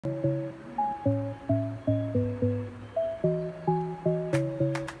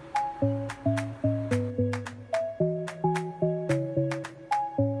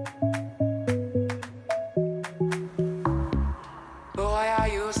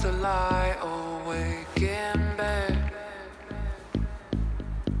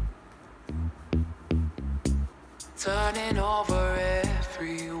turning over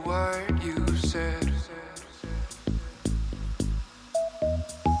every word you said.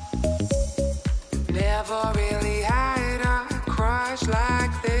 Never really had a crush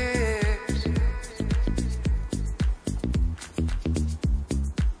like this.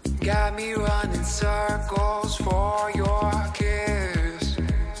 Got me running circles for your kiss.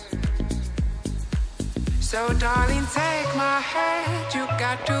 So darling, take my hand, you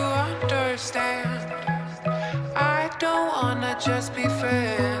got to understand, I don't wanna just be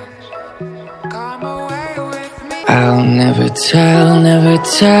friends. Come away with me. I'll never tell,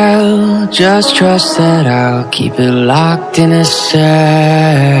 just trust that I'll keep it locked in a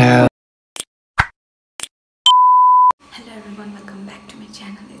cell. Hello everyone, welcome back to my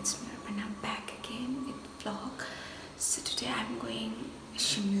channel. It's me and I'm back again with vlog. So today I'm going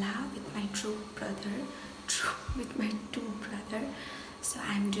Shimla with my two brother. So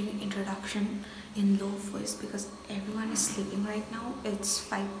I'm doing introduction in low voice because everyone is sleeping right now. It's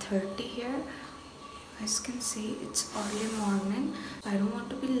 5:30 here. As you can see, it's early morning. I don't want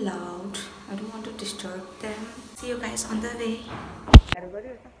to be loud. I don't want to disturb them. See you guys on the way.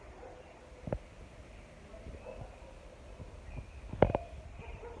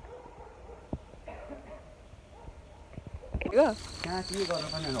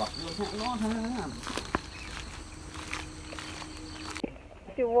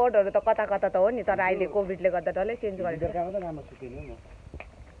 त्यो वर्डहरु त कता कता त हो नि तर अहिले कोभिडले गर्दा डल्लै चेन्ज गरेको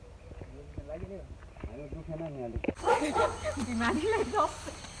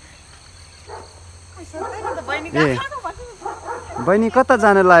बहिनी कता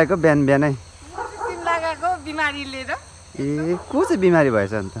जान लागेको बिहान बिहानै सिमला गएको बिमारी लिएर ए को चाहिँ बिमारी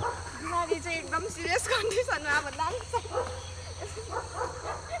भएछ अन्त बिमारी चाहिँ एकदम सिरियस कन्डिसनमा अब लाग्छ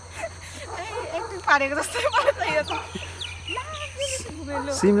एक्टिभ पारेको जस्तो पर्छ यो त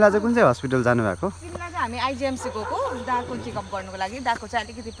सिमला चाहिँ कुन चाहिँ हस्पिटल जानु भएको सिमला चाहिँ हामी IGMC गएको दाको चेकअप गर्नुको लागि दाको चाहिँ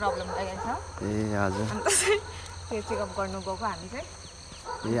अलिकति प्रब्लम लागेको छ ए हजुर अन्त चाहिँ त्यो चेकअप गर्नु गएको हामी चाहिँ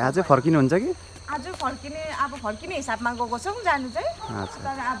ए आजै फर्किनु हुन्छ कि आज फर्किने हिसाबमा गएको छौँ जानु चाहिँ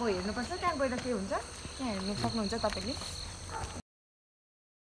तर अब हेर्नुपर्छ त्यहाँ गएर के हुन्छ त्यहाँ हेर्नु सक्नुहुन्छ तपाईँले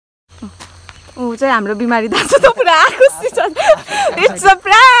ऊ चाहिँ हाम्रो बिमारी दाजु त पुरा खुसी छ इट्स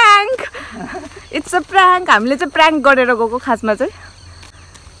अ प्राङ्क हामीले चाहिँ प्राङ्क गरेर गएको खासमा चाहिँ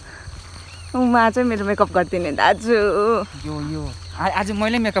उमा चाहिँ मेरो मेकअप गरिदिने दाजु यो आज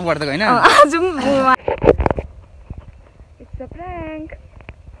मैले मेकअप गर्दिएको हैन आज इट्स अ प्राङ्क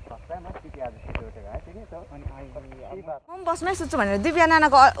म बसमै सुत्छु भनेर दिव्या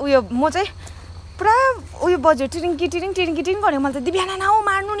नानाको उयो म चाहिँ पुरा उयो बज्यो टिरिङकी गऱ्यो मैले त दिव्या नाना हो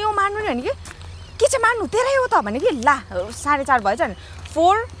मार्नु नि भने के चाहिँ मार्नु तेरै हो त भने कि ला 4:30 भएछ नि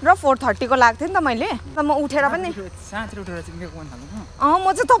 4 र 4:30 को लाग्थ्यो नि त मैले त म उठेर पनि म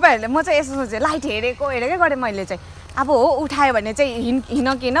चाहिँ तपाईँहरूले म चाहिँ यसो सोचेँ लाइट हेरेकै गरेँ मैले चाहिँ अब हो उठायो भने चाहिँ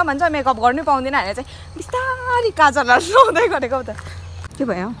हिँड किन भन्छ मेकअप गर्नै पाउँदैन भनेर चाहिँ बिस्तारी काजलहरू लाउँदै गरेको त के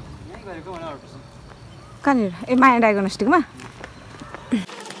भयो कहाँनिर ए माया डायग्नोस्टिकमा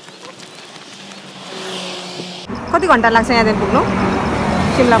कति घन्टा लाग्छ यहाँदेखि पुग्नु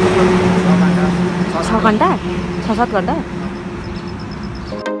सिमला पुग्नु 6 घन्टा 6-7 घन्टा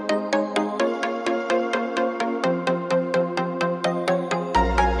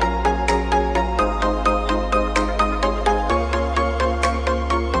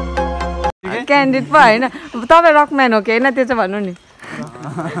क्यान्डिड पो होइन तपाईँ रकम्यान हो कि होइन त्यो चाहिँ भन्नु नि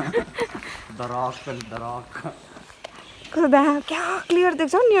क्या क्लियर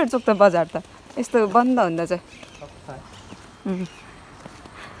देख्छौ नि यो चोक त बजार त यस्तो बन्द हुँदा चाहिँ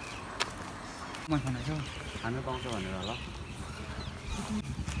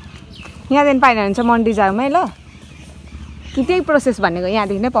यहाँदेखि पाएन भने चाहिँ मन्डी जाउँ है ल कि त्यही प्रोसेस भनेको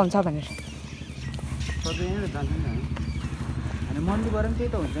यहाँदेखि नै पाउँछ भनेर मन्डीबाट पनि त्यही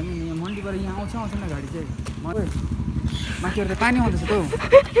त हुन्छ नि मन्डीबाट यहाँ आउँछ नि गाडी चाहिँ माथिबाट त पानी आउँदैछ त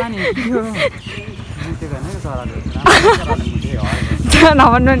पानी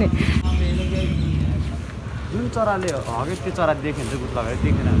नभन्नु नि जुन चराले हगे त्यो चरा देख्यो भने चाहिँ गुड लगाएर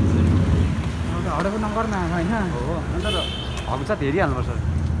देख्दैन हडेको नगर न होइन हो अन्त हग्छ हेरिहाल्नुपर्छ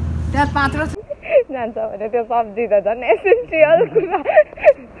त्यहाँ 5 र जान्छ भने त्यो सब्जी त झन् एसेन्सियल कुरा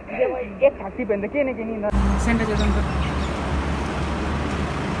 130 भने त के न के नि सेनिटाइजर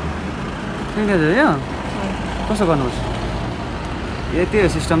यो कसो गर्नुहोस् ए त्यो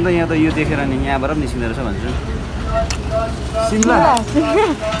सिस्टम त यहाँ त यो देखेर नि यहाँबाट पनि निस्किँदो रहेछ भन्छु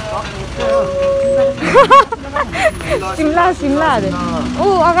सिमला अरे ऊ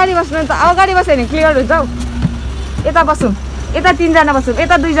अगाडि बस्नु त अगाडि बस्यो भने क्लियर हुन्छ हौ यता बसौँ यता 3 जना बस्छौँ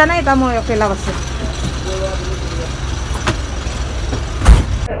यता 2 जना यता म अकेला बस्छु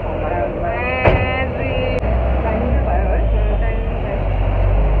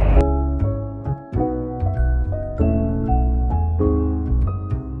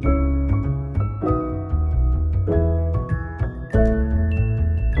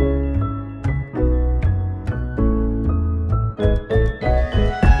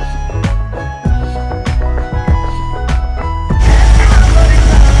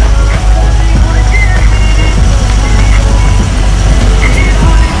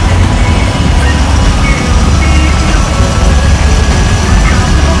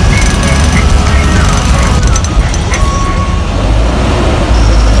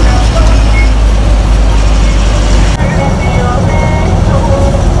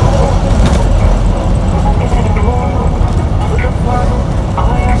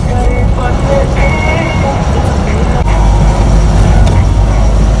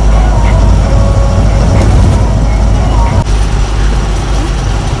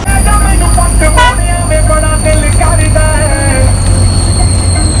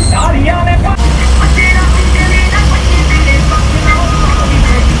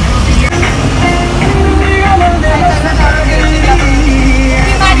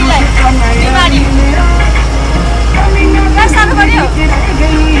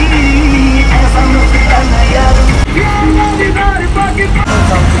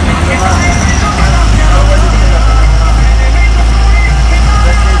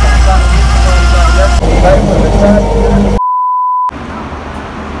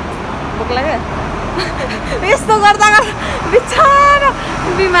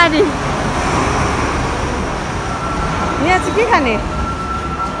बिमारी यहाँ चाहिँ के खाने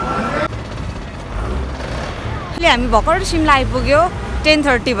अहिले हामी भर्खर सिमला आइपुग्यो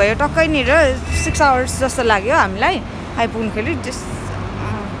 10:30 भयो टक्कै र 6 आवर्स जस्तो लाग्यो हामीलाई आइपुग्नुखेरि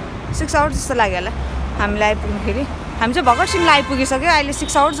 6 आवर्स जस्तो लाग्यो होला हामीलाई आइपुग्नुखेरि हामी चाहिँ भर्खर सिमला आइपुगिसक्यो अहिले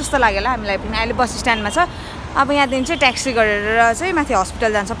 6 आवर्स जस्तो लाग्यो होला हामीलाई आइपुग्नु अहिले बस स्ट्यान्डमा छ अब यहाँदेखि चाहिँ ट्याक्सी गरेर चाहिँ माथि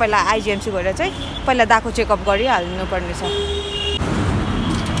हस्पिटल जान्छ पहिला IGMC गएर चाहिँ पहिला दाको चेकअप गरिहाल्नुपर्ने छ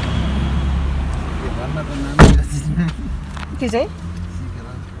के चाहिँ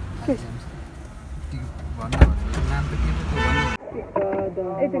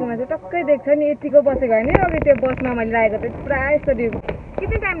यतिकोमा चाहिँ टक्कै देख्छ नि यतिको बसेको होइन अघि त्यो बसमा मैले लागेको त पुरा यस्तो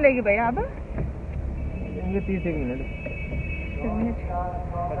कति टाइम लाग्यो भैया अब 30 सेकेन्ड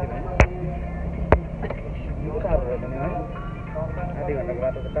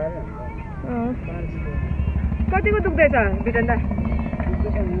कतिको दुख्दैछ बिटन दा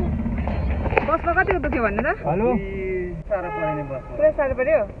बसमा कतिको दुख्यो भन्नु त हेलो साह्रो परेन बस पुरा साह्रो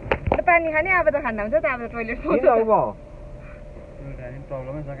पर्यो पानी खाने अब त खाना हुन्छ त अब टोइलेट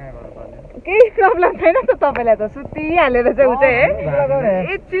केही प्रब्लम छैन त तपाईँलाई त सुतिहालेर चाहिँ उ चाहिँ है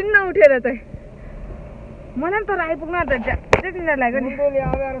एकछिन नउठेर चाहिँ मलाई पनि तर आइपुग्न त ज्यादै दिन लाग्यो नि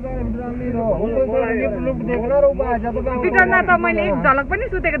बिटनमा त मैले एक झलक पनि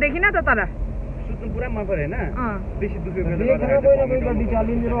सुतेको देखिनँ त तर सुत्नु पुरा मन पर्यो हैन बेसी दुखेको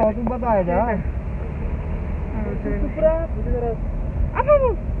अब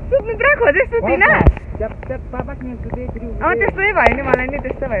सुत्नु पुरा खोजे सुतिन त्यस्तै भयो नि मलाई नि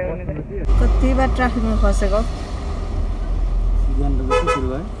त्यस्तो भयो कति बार ट्राफिकमा फसेको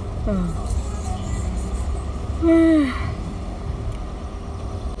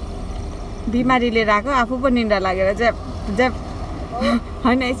बिमारी लिएर आएको आफू पनि निन्द्रा लागेर ज्याप ज्याप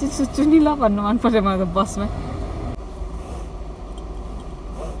होइन एकछिन सुत्छु नि ल भन्नु मन पर्यो मलाई त बसमा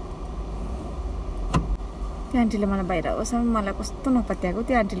त्यो आन्टीले मलाई बाहिर होस् मलाई कस्तो नपत्याएको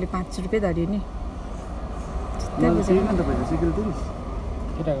त्यो आन्टीले 500 रुपियाँ धर्यो नि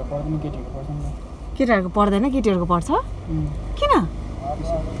केटाहरूको पर्दैन केटीहरूको पर्छ किन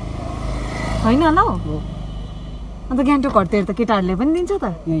होइन ल अन्त गान्तोक घरतिर त केटाहरूले पनि दिन्छ त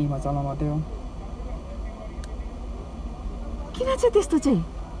यहाँ हिमाचलमा मात्रै हो किन चाहिँ त्यस्तो चाहिँ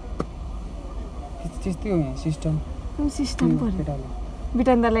त्यस्तै हो यहाँ सिस्टम सिस्टम पर्यो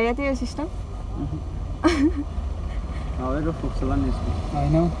बिटन्दालाई या त्यो सिस्टम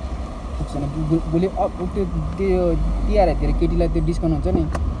होइन भोलि त्यो तिहारहरूतिर केटीलाई त्यो डिस्काउन्ट हुन्छ नि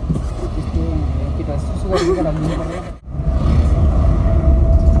त्यस्तो केटा सुगर दिनु पर्यो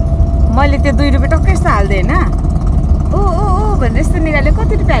मैले त्यो 2 रुपियाँ टक्कै यस्तो हाल्दै होइन ओ भनेर यस्तो निकाल्यो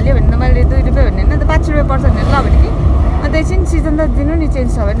कति रुपियाँ हाल्यो भने मैले 2 रुपियाँ भने होइन 5 रुपियाँ पर्छ भने ल भने कि अन्त एकछिन सिजन त दिनु नि चेन्ज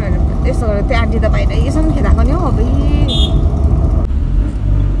छ भने यस्तो गरेर त्यो आन्टी त बाहिर यसम्म खेदाएको नि हो अब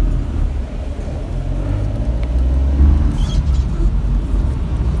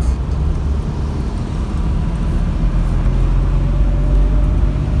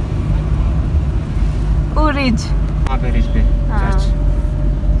रिज रिज पे चर्च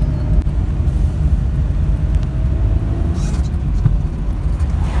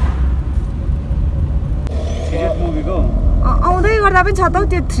आउँदै गर्दा पनि छ त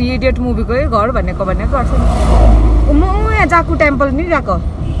त्यो 3 इडियट मुभीको घर भनेको गर्छ म यहाँ जाकु टेम्पल नि गएको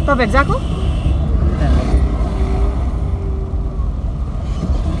तपाईँहरू जाको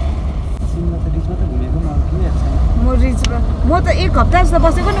म रिजमा म त 1 हप्ता जस्तो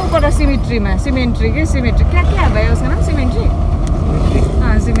बसेको नि उपर सिमेन्ट्री क्या भयो उसको नाम सिमेन्ट्री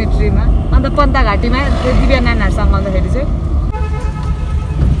सिमेट्रीमा अन्त पन्ता घाटीमा त्यो दिव्या नानाहरूसँग आउँदाखेरि चाहिँ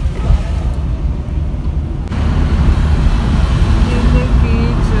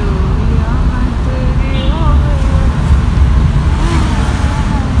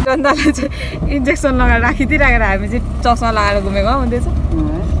चन्दालाई चाहिँ इन्जेक्सन लगाएर राखिदिइराखेर हामी चाहिँ चस्मा लगाएर घुमेको हुँदैछ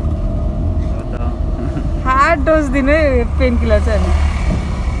हार्ड डोज दिने पेन किलर चाहिँ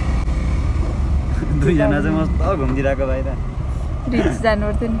दुईजना चाहिँ मस्त घुमिदिरहेको बाहिर रिच जानु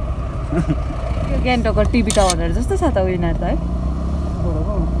पर्थ्यो नि गान्तोकको टिभी टावरहरू जस्तो छ त यिनीहरू त है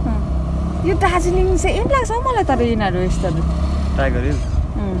यो दार्जिलिङ चाहिँ एम लाग्छ मलाई तर यिनीहरू यस्तोहरू टाइगर हिल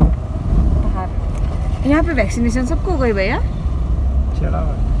यहाँ पे भ्याक्सिनेसन सबको गयो भैया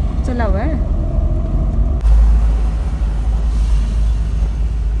चला हुआ है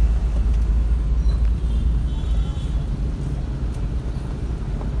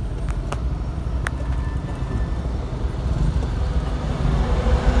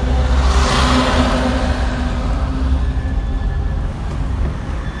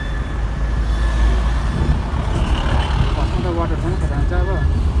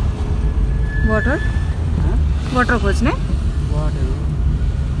वाटर खोज्ने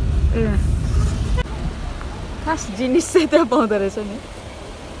खास जिनिस चाहिँ त्यहाँ पाउँदो रहेछ नि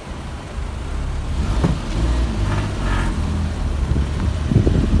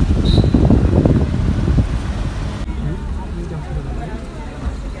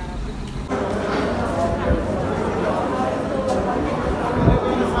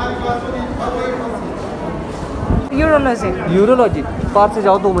यूरोलॉजी पार से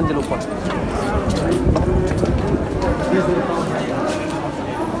जाओ 2 मंजिल ऊपर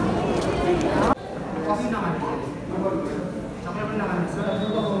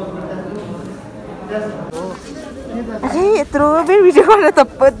यत्रो बेर भिडियो गरेर त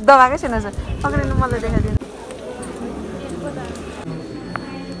दबाएकै छैन सर पक्रिनु मलाई देखाइदिनु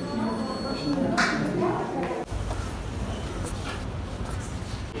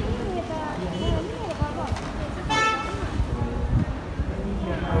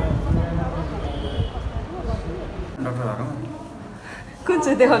कुन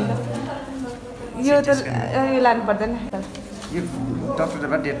चाहिँ देखाउनु यो त यो लानु पर्दैन यो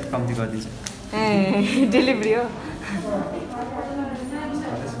डक्टरले डेट कम्ती गरिदिन्छ ए डेलिभरी हो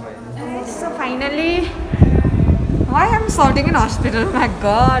So finally, why I'm sorting in hospital? My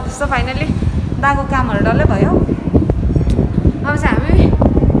God! So finally, दाको कामहरु डल्लै भयो अब चाहिँ हामी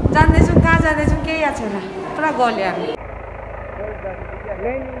जान्दैछौँ कहाँ जाँदैछौँ केही याद छैन पुरा गल्यो हामी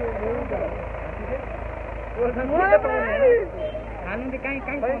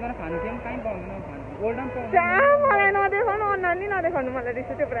मलाई नदेखाउनु अन्नानी नदेखाउनु मलाई रिस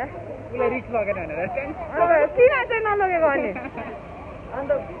उठ्यो पुरा रिक्स लगेन भनेर किन चाहिँ नलगेको अनि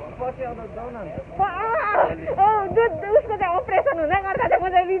अन्त पछि आउँदा जाऊ न उसको चाहिँ अपरेसन हुँदै गर्दा चाहिँ म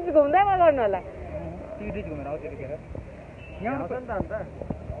चाहिँ रिच घुम्दै गर्नु होला रिच घुमेर आउँछ त्यतिखेर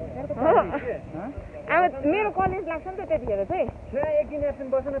अब मेरो कलेज लाग्छ नि त त्यतिखेर चाहिँ एकदिन एब्सेन्ट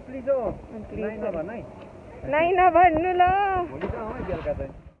बस्छ न प्लिज हो नाइ नभन्नु ल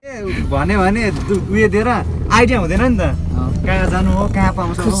भन्यो भने उयो दिएर आइडिया हुँदैन नि त कहाँ जानु हो कहाँ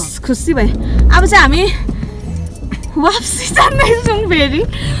पाउँछ हो खुसी भयो अब चाहिँ हामी वापसी जाँदैछौँ फेरि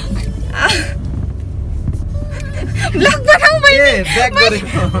भ्लग बनाऊ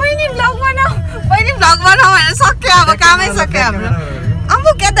बहिनी भ्लग बनाऊ भनेर सक्यो अब कामै सक्यो हाम्रो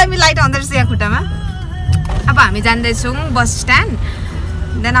अम्बो क्या दामी लाइट आउँदो रहेछ यहाँ खुट्टामा अब हामी जाँदैछौँ bus stand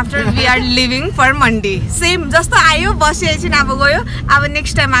then after we are living for Monday same जस्तो आयो बस एकछिन अब गयो अब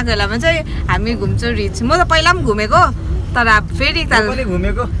नेक्स्ट टाइम आएको बेलामा चाहिँ हामी घुम्छौँ रिच म त पहिला पनि घुमेको तर अब फेरि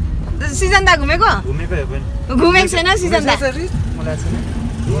घुमेको सिजन दा घुमेको छैन सिजन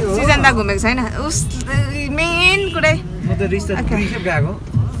दा घुमेको छैन उस मेन कुरै म त रिस त दुईखेप गएको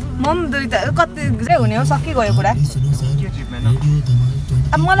म पनि दुई त कति चाहिँ हुने हो सकिगयो कुरा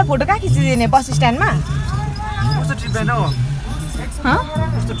अब मलाई फोटो कहाँ खिचिदिने बस स्ट्यान्डमा कस्तो ट्रिटमेन्ट हो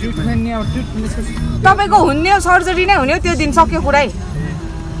कस्तो ट्रिटमेन्ट नि अब तपाईँको हुने हो सर्जरी नै हुने हो त्यो दिन सक्यो कुरै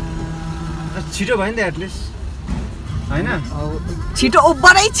छिटो भयो नि त एटलिस्ट हैन छिटो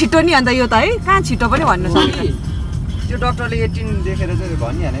ओभरै छिटो नि अन्त यो त है कहाँ छिटो पनि भन्न सक्छ त्यो डाक्टरले 18 देखेर चाहिँ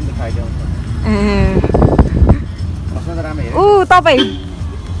भनिहाल्यो नि त फाइदा हुन्छ ए कसमा त राम्रो हेरे ऊ तपाईँ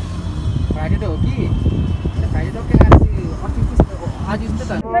फ्राइडे त हो कि फ्राइडे त के आज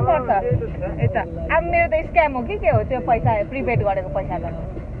त यता अब मेरो त स्क्याम हो कि के हो त्यो पैसा प्रिपेड गरेको पैसा त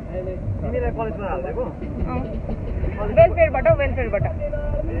तिमीलाई कलेजमा हाल्देको वेलफेयरबाट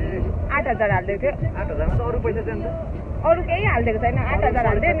 8,000 हालिदिएको थियो 8,000 मा त अरु पैसा चाहिँ अरू केही हालिदिएको छैन 8,000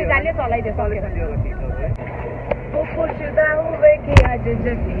 हालिदियो निकाल्यो चलाइदियो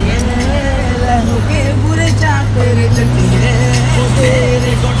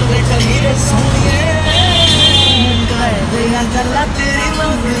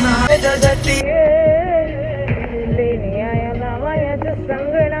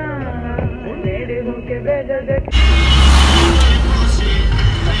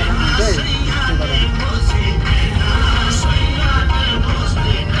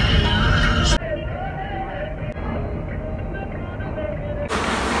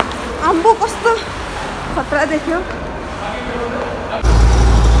अम्बो कस्तो खतरा देख्यो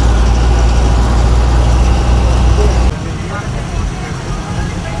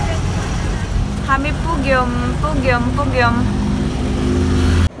हामी पुग्यौँ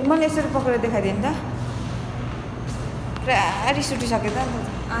मैले यसरी पक्रेर देखाइदिएँ नि त पुरा रिस उठिसक्यो त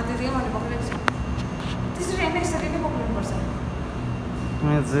त्यतिकै मैले पक्रेको छु त्यसरी होइन यसरी नै पक्रिनुपर्छ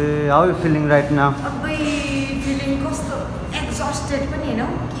how you feeling right now अबै फिलिङ कस्तो एक्जस्टेड पनि हैन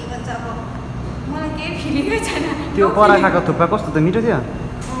के भन्छ अब मलाई केही फिलिङै छैन त्यो पराखाको थुक्पा कस्तो त मिठो थियो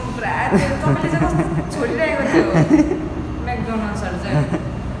पुरा तपाईँले चाहिँ कस्तो छोडिरहेको थियो म्याकडोनल्ड्सहरू चाहिँ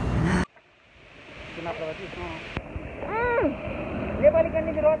नेपाली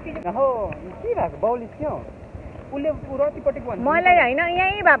क्यान्डिडेट रक्ति हो के भएको बाउलिस के हो उसले रतिपट्टि भन्छ मलाई होइन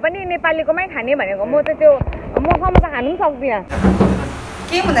यहीँ भए पनि नेपालीकोमै खाने भनेको म त त्यो म समोसा खानु पनि सक्दिनँ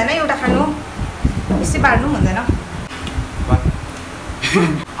के हुँदैन एउटा खानु बेसी बार्नु हुँदैन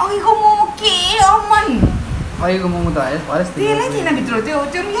अघिको मोमो के अमन अहिलेको मोमो त हरेस तेलै थिएन भित्र त्यो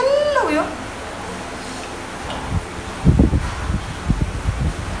त्यो यल्लो उयो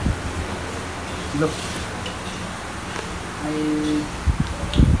ल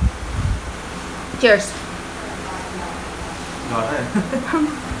Cheers.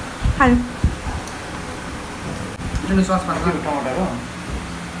 खानु जुन सस पार्छ टमाटर हो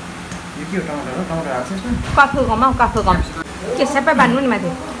यो के हो टमाटर हो टमाटर हाल्छ यसमा कफी गम कफी गम के सबै बान्नु नि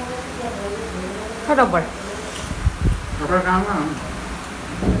माथि फटाफट टमाटर काममा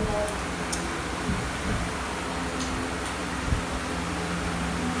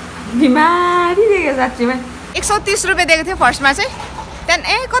बिमारी देखेको साँच्चीमा 130 रुपियाँ दिएको थियो फर्स्टमा चाहिँ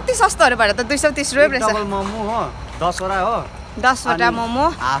त्यहाँदेखि कति सस्तोहरू भएर त 230 रुपियाँ रहेछ डबल मोमो हो 10 वटा हो 10 वटा momo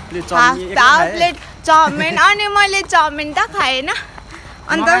half plate half chowmein plate chowmein अनि मैले चाउमिन त खाएन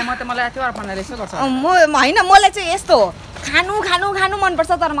अन्त म त मलाई त्यो अर्पण रहेछ गर्छ म होइन मलाई चाहिँ यस्तो हो खानु खानु खानु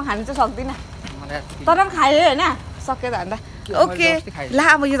मनपर्छ तर म खानु चाहिँ सक्दिनँ तर पनि खाएँ होइन सक्यो त अन्त ओके ला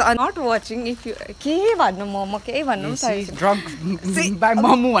अब यो त नट वाचिङ इफ यु के भन्नु म केही भन्नु पनि सकेको ड्रङ्क बाई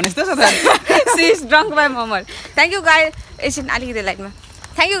मोमो भने जस्तो छ त C is drunk by momo thank you guys एकछिन अलिकति लाइटमा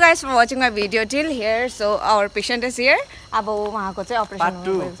thank you guys for watching my video till here so our patient is here अब उहाँको चाहिँ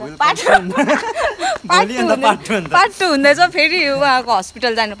अपरेसन पार्ट टू हुँदैछ फेरि उहाँको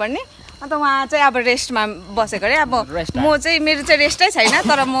हस्पिटल जानुपर्ने अन्त उहाँ चाहिँ अब रेस्टमा बसेको अरे अब म चाहिँ मेरो चाहिँ रेस्टै छैन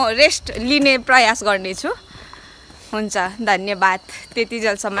तर म रेस्ट लिने प्रयास गर्नेछु हुन्छ धन्यवाद त्यति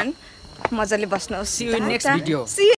जेलसम्म मजाले बस्नुहोस् See you in next video.